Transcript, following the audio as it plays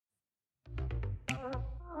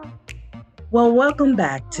Well, welcome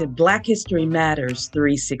back to Black History Matters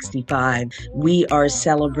 365. We are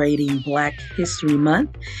celebrating Black History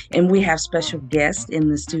Month, and we have special guest in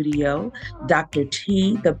the studio, Dr.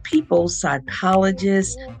 T, the people's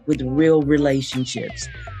psychologist with real relationships.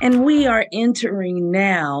 And we are entering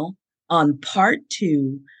now on part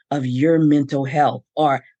two of your mental health,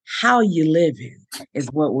 or how you live in,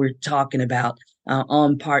 is what we're talking about.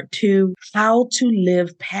 On part two, how to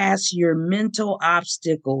live past your mental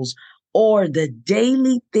obstacles or the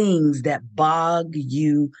daily things that bog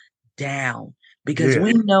you down. Because Yeah.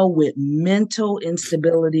 we know with mental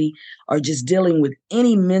instability or just dealing with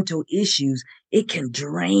any mental issues, it can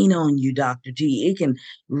drain on you, Dr. T. It can Mhm.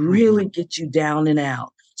 really get you down and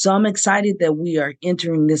out. So I'm excited that we are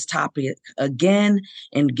entering this topic again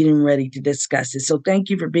and getting ready to discuss it. So thank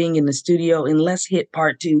you for being in the studio, and let's hit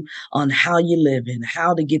part two on how you live and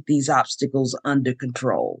how to get these obstacles under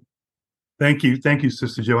control. Thank you. Thank you,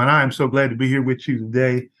 Sister Joe. And I am so glad to be here with you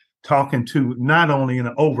today, talking to not only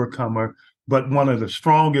an overcomer, but one of the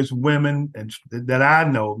strongest women that I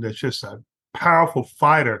know that's just a powerful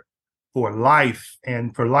fighter for life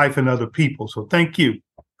and for life and other people. So thank you.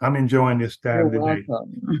 I'm enjoying this You're time today.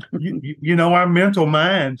 welcome. Our mental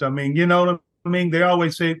minds, I mean, you know what I mean? They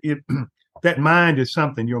always say that mind is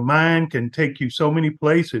something. Your mind can take you so many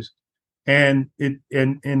places. And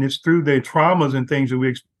it's through the traumas and things that we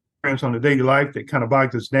experience on the daily life that kind of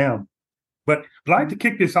bogs us down. But I'd like to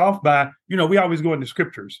kick this off by, we always go into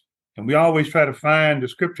scriptures and we always try to find the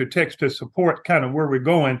scripture text to support kind of where we're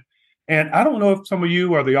going. And I don't know if some of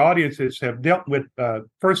you or the audiences have dealt with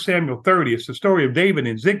 1 Samuel 30. It's the story of David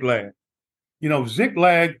and Ziklag.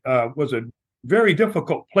 Ziklag was a very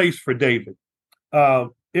difficult place for David.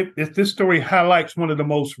 If this story highlights one of the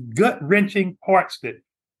most gut-wrenching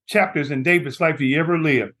chapters in David's life he ever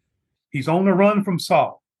lived. He's on the run from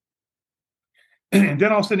Saul. And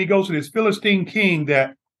then all of a sudden he goes to this Philistine king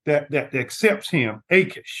that accepts him,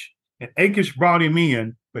 Achish. And Achish brought him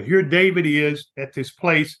in, but here David is at this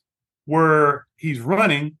place where he's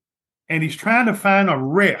running and he's trying to find a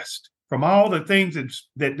rest from all the things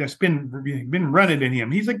that's been running in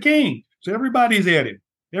him. He's a king, so everybody's at him.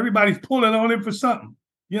 Everybody's pulling on him for something.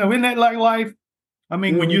 Isn't that like life? I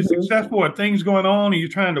mean, when you're successful at things going on and you're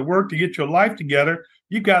trying to work to get your life together,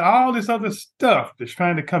 you've got all this other stuff that's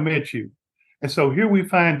trying to come at you. And so here we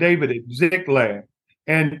find David at Ziklag.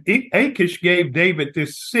 And Achish gave David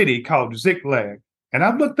this city called Ziklag. And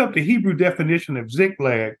I've looked up the Hebrew definition of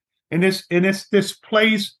Ziklag, and it's this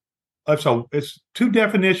place. So it's two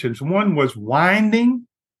definitions. One was winding.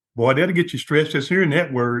 Boy, that'll get you stressed just hearing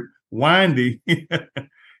that word, winding.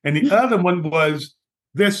 And the other one was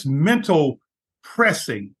this mental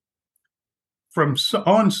pressing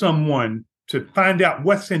on someone to find out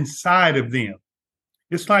what's inside of them.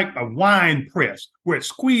 It's like a wine press where it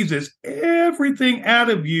squeezes everything out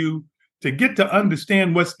of you to get to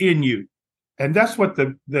understand what's in you. And that's what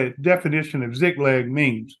the definition of Ziklag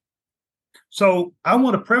means. So I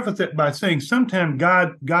want to preface it by saying sometimes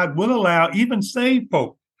God will allow, even saved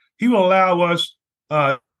folk, he will allow us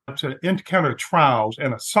to encounter trials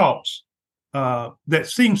and assaults that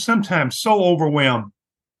seem sometimes so overwhelming.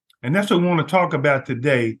 And that's what we want to talk about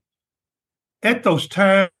today. At those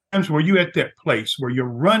times where you're at that place where you're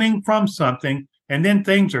running from something and then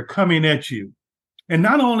things are coming at you. And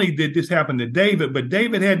not only did this happen to David, but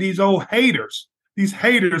David had these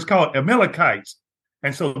haters called Amalekites.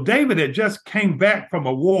 And so David had just came back from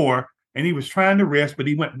a war and he was trying to rest, but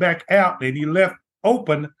he went back out and he left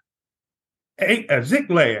open a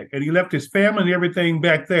Ziklag and he left his family and everything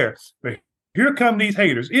back there. But here come these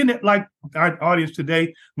haters. Isn't it like our audience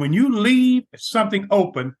today? When you leave something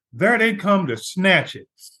open, there they come to snatch it.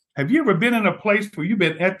 Have you ever been in a place where you've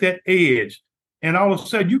been at that edge and all of a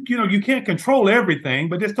sudden you can't control everything,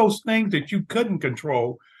 but it's those things that you couldn't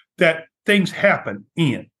control that things happen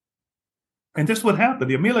in. And this is what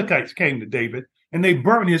happened. The Amalekites came to David and they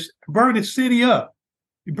burned his city up.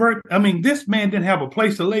 This man didn't have a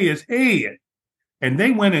place to lay his head. And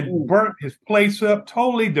they went and burnt his place up,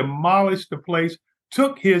 totally demolished the place,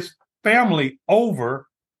 took his family over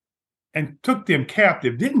and took them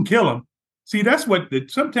captive, didn't kill them. See, that's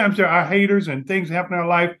sometimes there are haters and things happen in our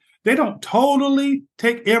life. They don't totally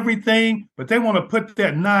take everything, but they want to put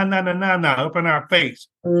that nah up in our face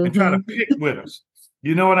and try to pick with us.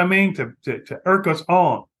 You know what I mean? To irk us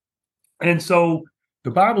on. And so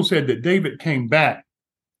the Bible said that David came back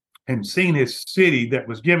and seen his city that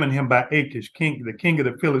was given him by Achish, the king of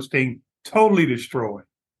the Philistines, totally destroyed,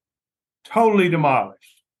 totally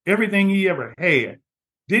demolished. Everything he ever had.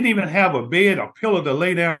 Didn't even have a bed or pillow to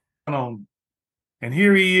lay down on. And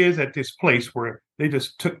here he is at this place where they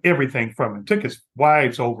just took everything from him, took his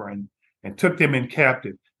wives over and and took them in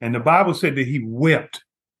captive. And the Bible said that he wept.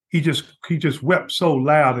 He just wept so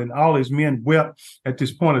loud, and all his men wept at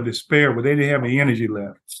this point of despair where they didn't have any energy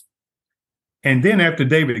left. And then after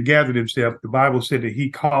David gathered himself, the Bible said that he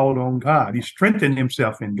called on God. He strengthened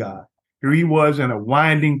himself in God. Here he was in a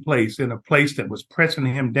winding place, in a place that was pressing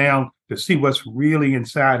him down to see what's really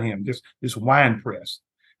inside him, just this wine press.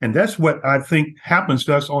 And that's what I think happens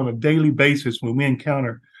to us on a daily basis when we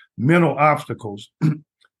encounter mental obstacles,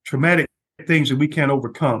 traumatic things that we can't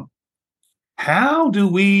overcome. How do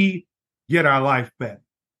we get our life back?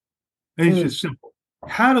 It's just simple.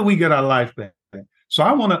 How do we get our life back? So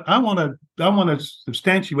I want to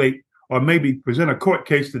substantiate, or maybe present a court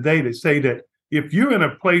case today to say that if you're in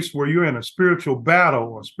a place where you're in a spiritual battle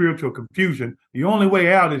or spiritual confusion, the only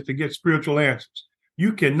way out is to get spiritual answers.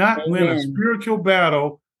 You cannot win a spiritual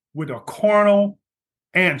battle with a carnal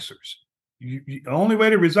answers. The only way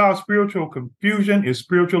to resolve spiritual confusion is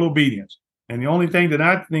spiritual obedience. And the only thing that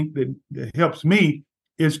I think that helps me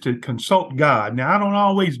is to consult God. Now, I don't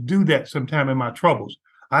always do that sometime in my troubles.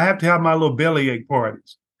 I have to have my little bellyache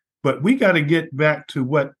parties. But we got to get back to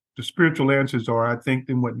what the spiritual answers are, I think,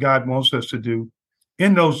 and what God wants us to do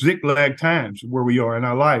in those zigzag times where we are in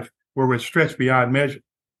our life, where we're stretched beyond measure.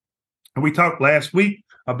 And we talked last week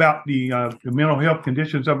about the mental health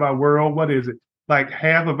conditions of our world. What is it? Like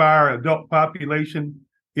half of our adult population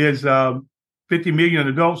is 50 million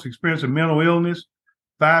adults experience a mental illness.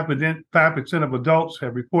 5% of adults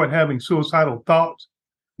have report having suicidal thoughts.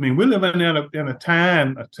 I mean, we're living in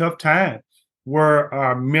a tough time, where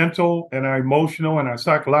our mental and our emotional and our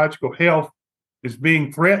psychological health is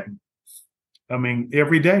being threatened. I mean,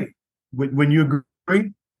 every day. When you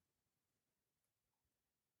agree,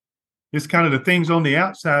 it's kind of the things on the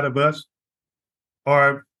outside of us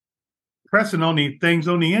are pressing on the things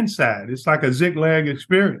on the inside. It's like a zigzag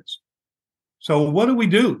experience. So what do we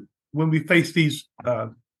do when we face these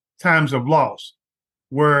times of loss,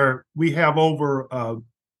 where we have over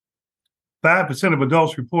 5% of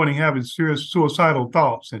adults reporting having serious suicidal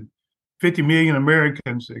thoughts and 50 million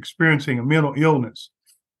Americans experiencing a mental illness?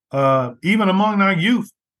 Even among our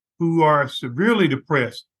youth who are severely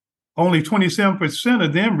depressed, only 27%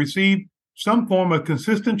 of them receive some form of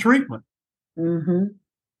consistent treatment. Mm-hmm.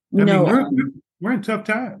 We're in tough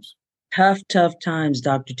times. Tough times,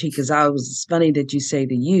 Dr. T, because it's funny that you say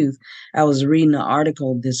the youth. I was reading an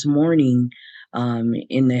article this morning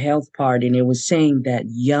in the health part, and it was saying that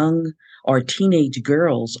young or teenage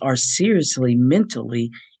girls are seriously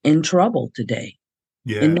mentally in trouble today.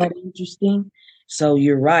 Yeah. Isn't that interesting? So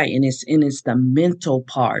you're right. And it's the mental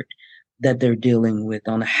part that they're dealing with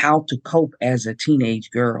on how to cope as a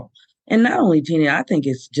teenage girl. And not only teenage, I think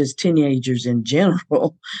it's just teenagers in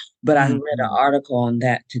general. But I read an article on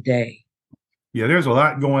that today. Yeah, there's a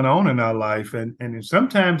lot going on in our life. And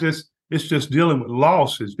sometimes it's just dealing with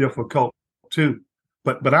loss is difficult too.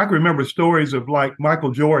 But I can remember stories of like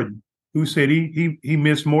Michael Jordan, who said he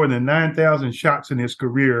missed more than 9,000 shots in his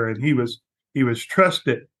career, and he was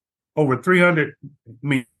trusted over 300. I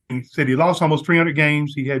mean, he said he lost almost 300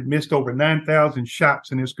 games. He had missed over 9,000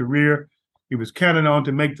 shots in his career. He was counting on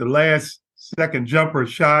to make the last second jumper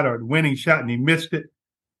shot or the winning shot, and he missed it.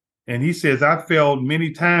 And he says, I failed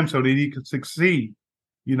many times so that he could succeed.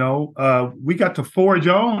 We got to forge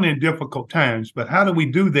on in difficult times, but how do we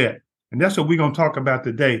do that? And that's what we're going to talk about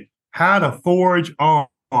today, how to forge on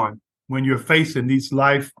when you're facing these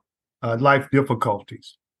life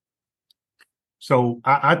difficulties. So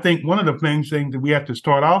I think one of the things that we have to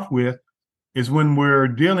start off with is when we're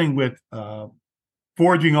dealing with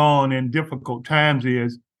forging on in difficult times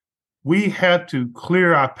is we have to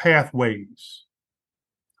clear our pathways.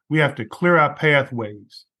 We have to clear our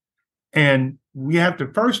pathways. And we have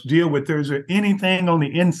to first deal with, is there anything on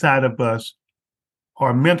the inside of us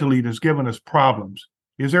or mentally that's giving us problems?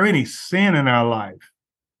 Is there any sin in our life?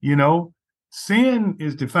 Sin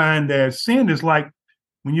is defined as, sin is like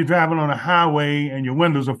when you're driving on a highway and your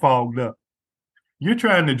windows are fogged up. You're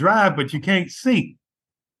trying to drive, but you can't see.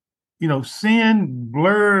 Sin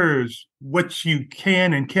blurs what you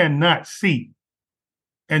can and cannot see.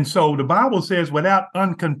 And so the Bible says without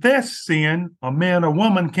unconfessed sin, a man or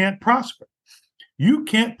woman can't prosper. You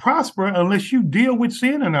can't prosper unless you deal with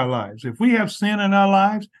sin in our lives. If we have sin in our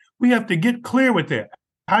lives, we have to get clear with that.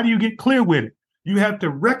 How do you get clear with it? You have to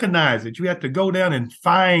recognize it. You have to go down and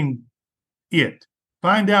find it.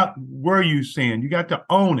 Find out where you sin. You got to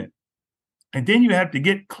own it. And then you have to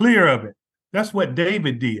get clear of it. That's what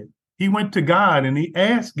David did. He went to God and he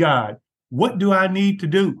asked God, what do I need to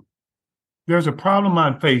do? There's a problem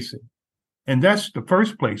I'm facing. And that's the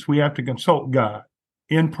first place we have to consult God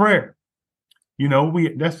in prayer.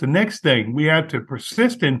 That's the next thing. We have to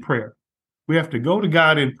persist in prayer. We have to go to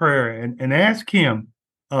God in prayer and ask him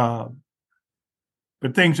the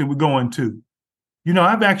things that we're going to. You know,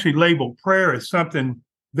 I've actually labeled prayer as something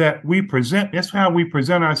that we present. That's how we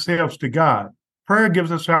present ourselves to God. Prayer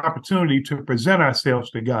gives us an opportunity to present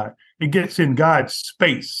ourselves to God. It gets in God's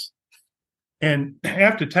space. And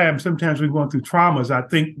after time, sometimes we're going through traumas. I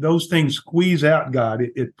think those things squeeze out God.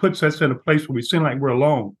 It puts us in a place where we seem like we're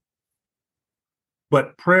alone.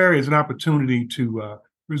 But prayer is an opportunity to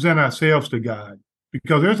present ourselves to God,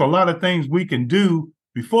 because there's a lot of things we can do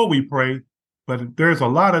before we pray, but there's a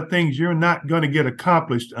lot of things you're not going to get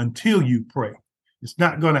accomplished until you pray. It's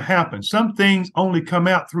not going to happen. Some things only come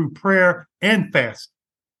out through prayer and fasting.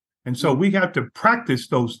 And so we have to practice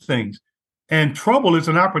those things. And trouble is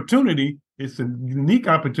an opportunity. It's a unique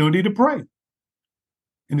opportunity to pray.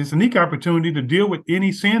 And it's a unique opportunity to deal with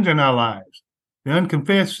any sins in our lives, the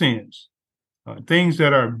unconfessed sins, things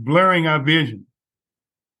that are blurring our vision.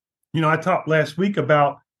 You know, I talked last week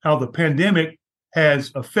about how the pandemic has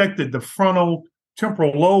affected the frontal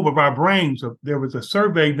temporal lobe of our brains. There was a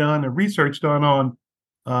survey done, a research done on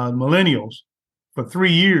millennials for 3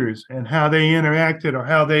 years and how they interacted or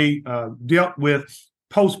how they dealt with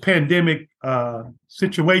post-pandemic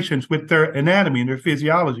situations with their anatomy and their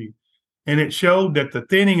physiology. And it showed that the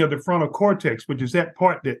thinning of the frontal cortex, which is that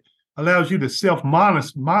part that allows you to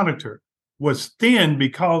self-monitor, was thin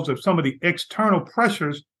because of some of the external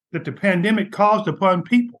pressures that the pandemic caused upon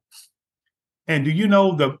people. And do you know,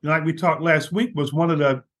 like we talked last week, was one of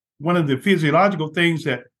the physiological things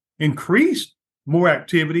that increased more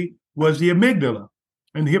activity was the amygdala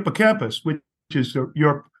and the hippocampus, which is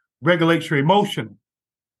your regulates your emotional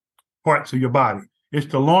parts of your body. It's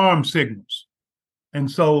the alarm signals.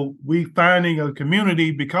 And so we finding a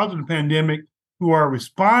community because of the pandemic who are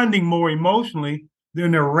responding more emotionally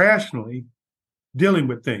than they're rationally dealing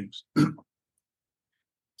with things.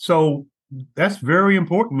 So that's very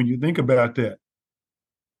important when you think about that.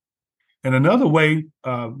 And another way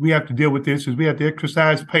we have to deal with this is we have to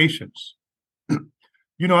exercise patience.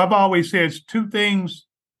 You know, I've always said two things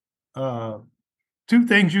you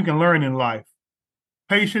can learn in life.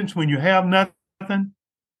 Patience when you have nothing,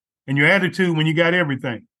 and your attitude when you got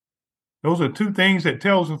everything. Those are two things that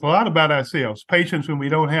tells us a lot about ourselves. Patience when we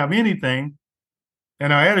don't have anything,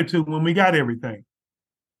 and our attitude when we got everything.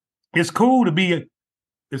 It's cool to be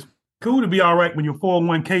all right when your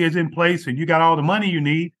 401k is in place and you got all the money you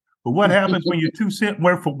need. But what happens when you're 2 cents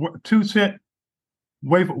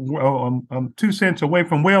away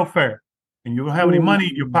from welfare, and you don't have any money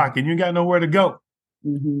in your pocket, and you got nowhere to go?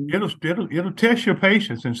 Mm-hmm. It'll test your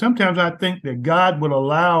patience. And sometimes I think that God will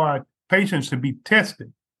allow our patience to be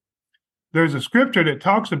tested. There's a scripture that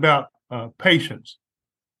talks about patience.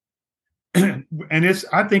 And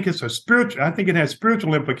I think it has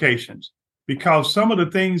spiritual implications, because some of the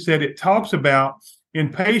things that it talks about in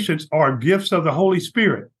patience are gifts of the Holy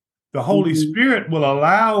Spirit. The Holy Spirit will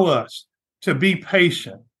allow us to be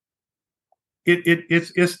patient.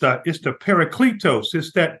 It's the Parakletos.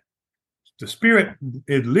 It's that the Spirit,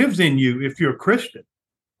 it lives in you if you're a Christian,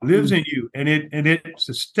 lives in you, and it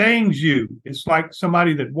sustains you. It's like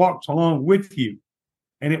somebody that walks along with you,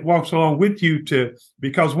 and it walks along with you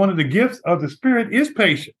because one of the gifts of the Spirit is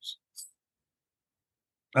patience.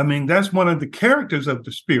 I mean, that's one of the characters of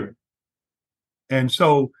the Spirit. And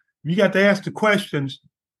so you got to ask the questions,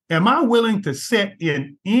 am I willing to sit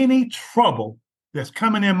in any trouble that's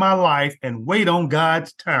coming in my life and wait on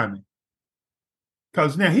God's timing?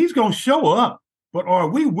 Because now he's going to show up, but are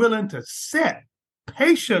we willing to sit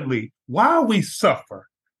patiently while we suffer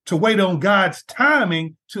to wait on God's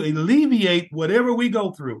timing to alleviate whatever we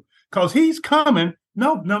go through? Because he's coming.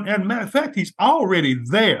 No, as a matter of fact, he's already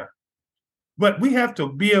there. But we have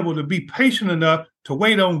to be able to be patient enough to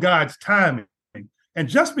wait on God's timing. And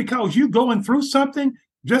just because you're going through something,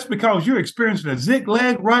 just because you're experiencing a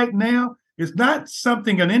zigzag right now, it's not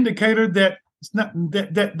an indicator that it's not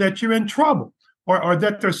that you're in trouble. Or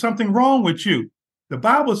that there's something wrong with you. The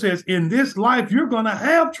Bible says in this life, you're going to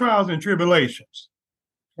have trials and tribulations.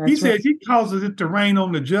 He says he causes it to rain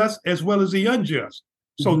on the just as well as the unjust.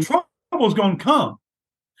 So trouble's going to come.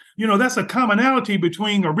 You know, that's a commonality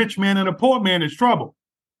between a rich man and a poor man is trouble.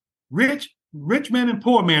 Rich man and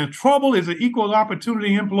poor man, trouble is an equal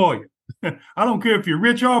opportunity employer. I don't care if you're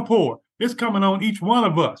rich or poor. It's coming on each one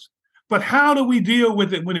of us. But how do we deal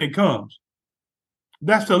with it when it comes?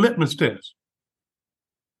 That's the litmus test.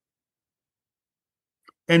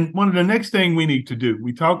 And one of the next thing we need to do,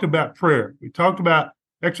 we talked about prayer. We talked about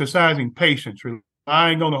exercising patience,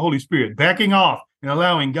 relying on the Holy Spirit, backing off and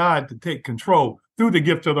allowing God to take control through the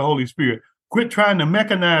gift of the Holy Spirit. Quit trying to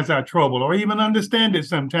mechanize our trouble or even understand it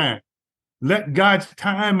sometimes. Let God's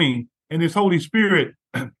timing and his Holy Spirit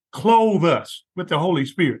clothe us with the Holy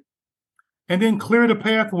Spirit, and then clear the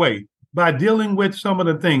pathway by dealing with some of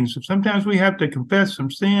the things. Sometimes we have to confess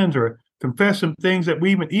some sins or confess some things that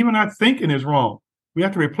even our thinking is wrong. We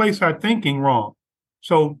have to replace our thinking wrong.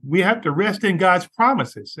 So we have to rest in God's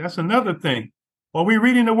promises. That's another thing. Are we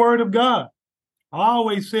reading the word of God? I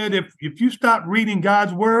always said if you stop reading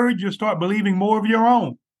God's word, you'll start believing more of your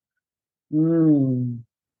own.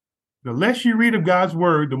 The less you read of God's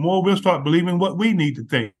word, the more we'll start believing what we need to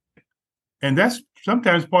think. And that's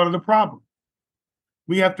sometimes part of the problem.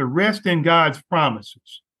 We have to rest in God's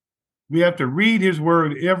promises. We have to read his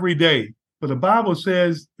word every day. But the Bible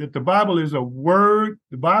says that the Bible is a word.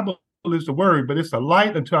 The Bible is the word, but it's a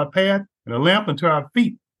light unto our path and a lamp unto our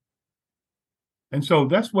feet. And so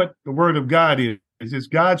that's what the word of God is. It's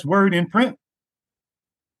God's word in print.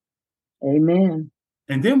 Amen.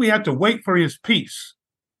 And then we have to wait for his peace.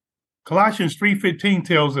 Colossians 3:15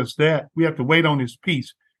 tells us that we have to wait on his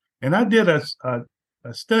peace. And I did a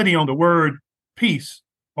study on the word peace,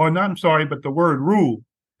 but the word rule.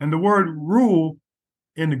 And the word rule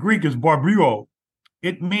in the Greek is barbrio.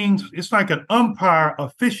 It means it's like an umpire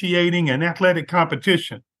officiating an athletic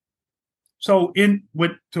competition. So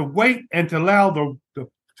to wait and to allow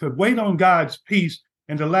to wait on God's peace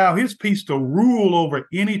and to allow his peace to rule over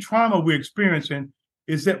any trauma we're experiencing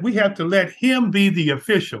is that we have to let him be the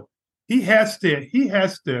official. He has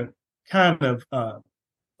to kind of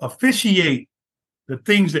officiate the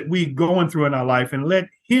things that we're going through in our life and let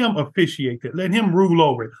him officiate it. Let him rule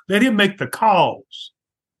over it. Let him make the calls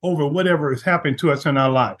over whatever has happened to us in our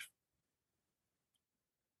life.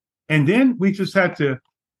 And then we just have to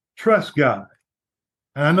trust God.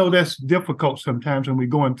 And I know that's difficult sometimes when we're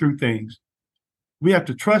going through things. We have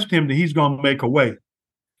to trust him that he's going to make a way.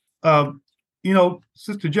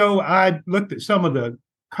 Sister Joe, I looked at some of the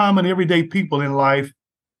common everyday people in life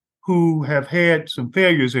who have had some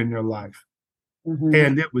failures in their life. Mm-hmm.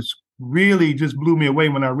 And it was really just blew me away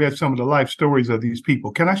when I read some of the life stories of these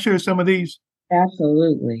people. Can I share some of these?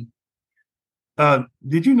 Absolutely.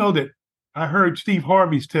 Did you know that I heard Steve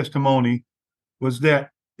Harvey's testimony was that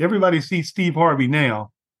everybody sees Steve Harvey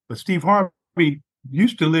now, but Steve Harvey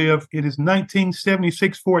used to live in his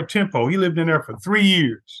 1976 Ford Tempo. He lived in there for 3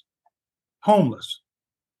 years, homeless.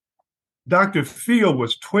 Dr. Phil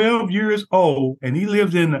was 12 years old, and he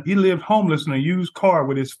lived homeless in a used car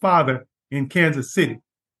with his father in Kansas City.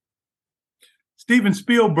 Steven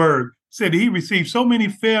Spielberg said he received so many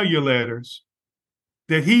failure letters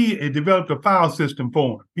that he had developed a file system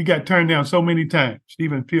for him. He got turned down so many times,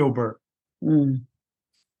 Steven Spielberg. When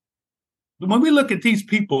we look at these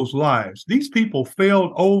people's lives, these people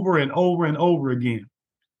failed over and over and over again.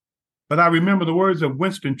 But I remember the words of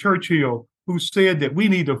Winston Churchill, who said that we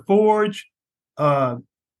need to forge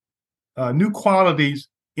new qualities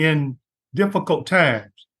in difficult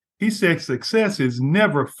times. He said success is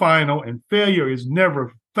never final and failure is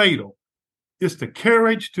never fatal. It's the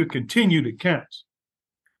courage to continue that counts.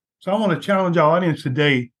 So I want to challenge our audience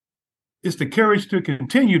today. It's the courage to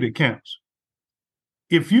continue that counts.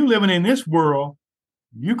 If you're living in this world,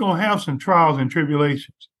 you're going to have some trials and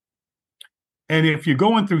tribulations. And if you're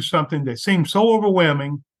going through something that seems so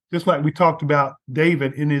overwhelming, just like we talked about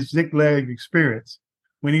David in his Ziklag experience,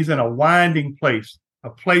 when he's in a winding place,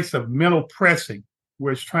 a place of mental pressing,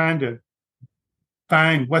 where it's trying to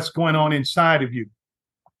find what's going on inside of you.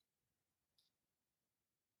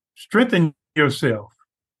 Strengthen yourself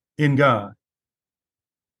in God.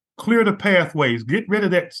 Clear the pathways. Get rid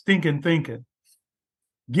of that stinking thinking.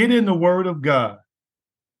 Get in the Word of God.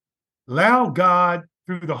 Allow God,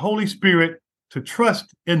 through the Holy Spirit, to trust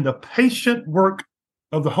in the patient work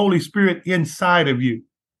of the Holy Spirit inside of you.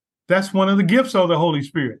 That's one of the gifts of the Holy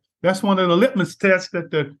Spirit. That's one of the litmus tests that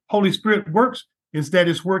the Holy Spirit works, is that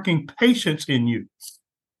it's working patience in you.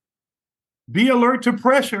 Be alert to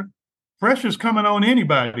pressure. Pressure's coming on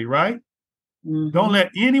anybody, right? Mm-hmm. Don't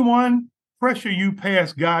let anyone pressure you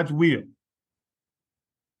past God's will.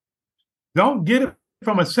 Don't get it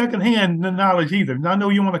from a secondhand knowledge either. And I know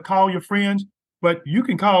you want to call your friends, but you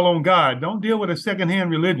can call on God. Don't deal with a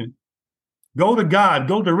secondhand religion. Go to God.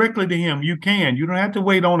 Go directly to him. You can. You don't have to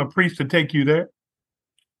wait on a priest to take you there.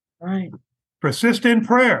 Right. Persist in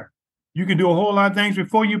prayer. You can do a whole lot of things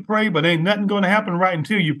before you pray, but ain't nothing going to happen right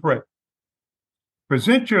until you pray.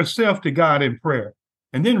 Present yourself to God in prayer,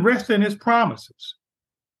 and then rest in his promises.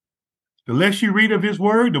 The less you read of his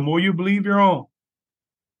word, the more you believe your own.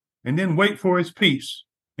 And then wait for his peace,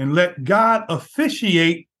 and let God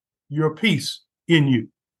officiate your peace in you.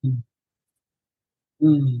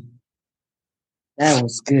 That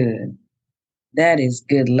was good. That is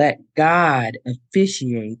good. Let God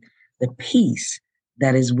officiate the peace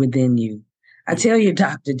that is within you. I tell you,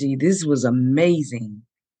 Dr. D, this was amazing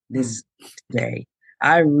this day.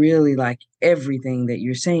 I really like everything that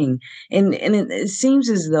you're saying. And it seems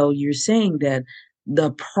as though you're saying that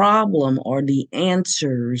the problem or the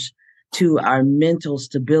answers to our mental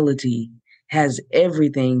stability has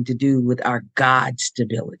everything to do with our God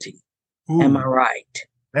stability. Ooh, am I right?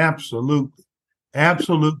 Absolutely.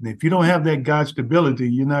 Absolutely. If you don't have that God stability,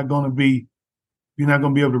 you're not going to be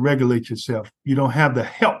able to regulate yourself. You don't have the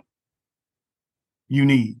help you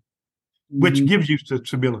need, which gives you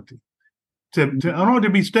stability. In order to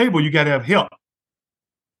be stable, you got to have help.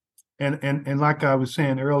 And like I was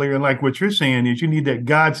saying earlier, like what you're saying is you need that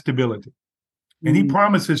God stability. And he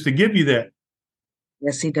promises to give you that.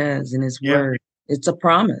 Yes, he does in his word. It's a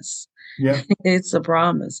promise. Yeah. It's a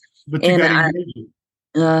promise. But you got to use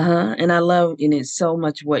it. And I love in it so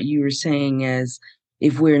much what you were saying as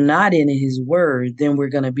if we're not in his word, then we're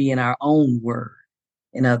going to be in our own word,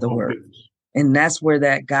 in other words. And that's where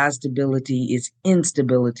that God stability is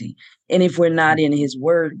instability. And if we're not in his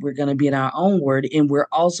word, we're going to be in our own word, and we're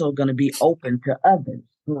also going to be open to others,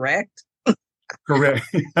 correct? Correct.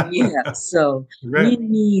 Yeah. So we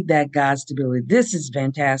need that God stability. This is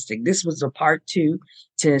fantastic. This was a part 2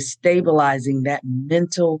 to stabilizing that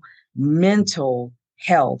mental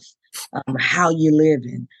health, how you live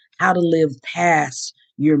in, how to live past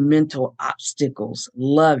your mental obstacles.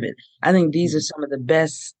 Love it. I think these are some of the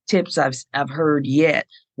best tips I've heard yet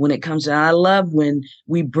when it comes to, I love when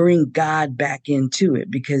we bring God back into it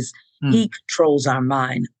because he controls our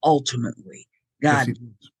mind ultimately. God. Yes,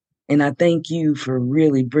 and I thank you for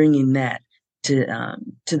really bringing that to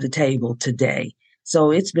the table today.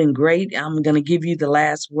 So it's been great. I'm going to give you the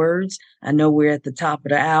last words. I know we're at the top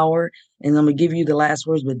of the hour, and I'm going to give you the last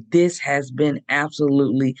words, but this has been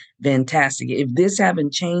absolutely fantastic. If this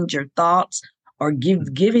haven't changed your thoughts or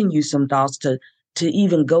giving you some thoughts to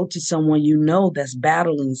even go to someone you know that's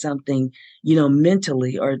battling something,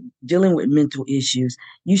 mentally or dealing with mental issues,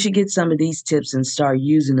 you should get some of these tips and start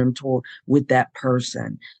using them with that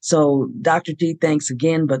person. So Dr. T, thanks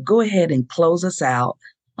again, but go ahead and close us out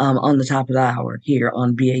on the top of the hour here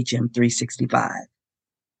on BHM 365.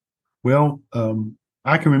 Well,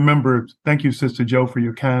 I can remember, thank you, Sister Joe, for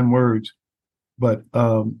your kind words, but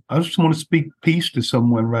I just want to speak peace to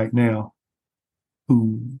someone right now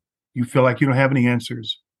who you feel like you don't have any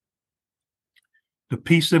answers. The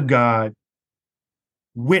peace of God,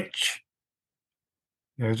 which,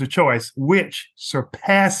 there's a choice, which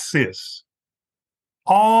surpasses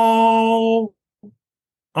all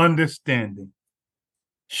understanding,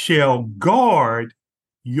 shall guard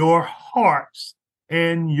your hearts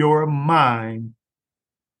and your mind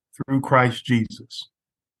through Christ Jesus.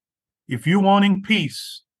 If you're wanting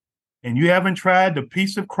peace and you haven't tried the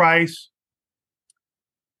peace of Christ,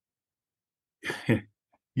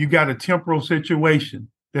 you got a temporal situation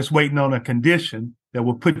that's waiting on a condition that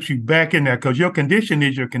will put you back in there, because your condition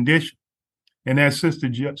is your condition. And as Sister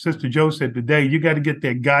Joe said today, you got to get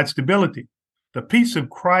that God stability. The peace of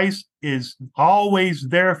Christ is always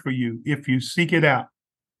there for you if you seek it out.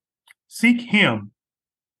 Seek him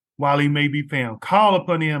while he may be found. Call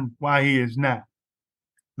upon him while he is not.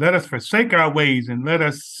 Let us forsake our ways and let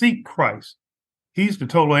us seek Christ. He's the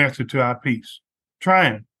total answer to our peace. Try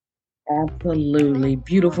him. Absolutely.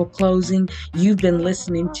 Beautiful closing. You've been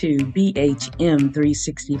listening to BHM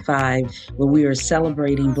 365, where we are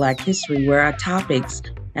celebrating Black history, where our topics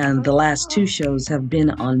and the last 2 shows have been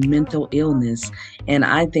on mental illness. And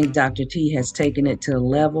I think Dr. T has taken it to a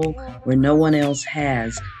level where no one else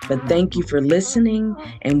has. But thank you for listening,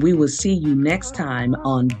 and we will see you next time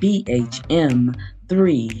on BHM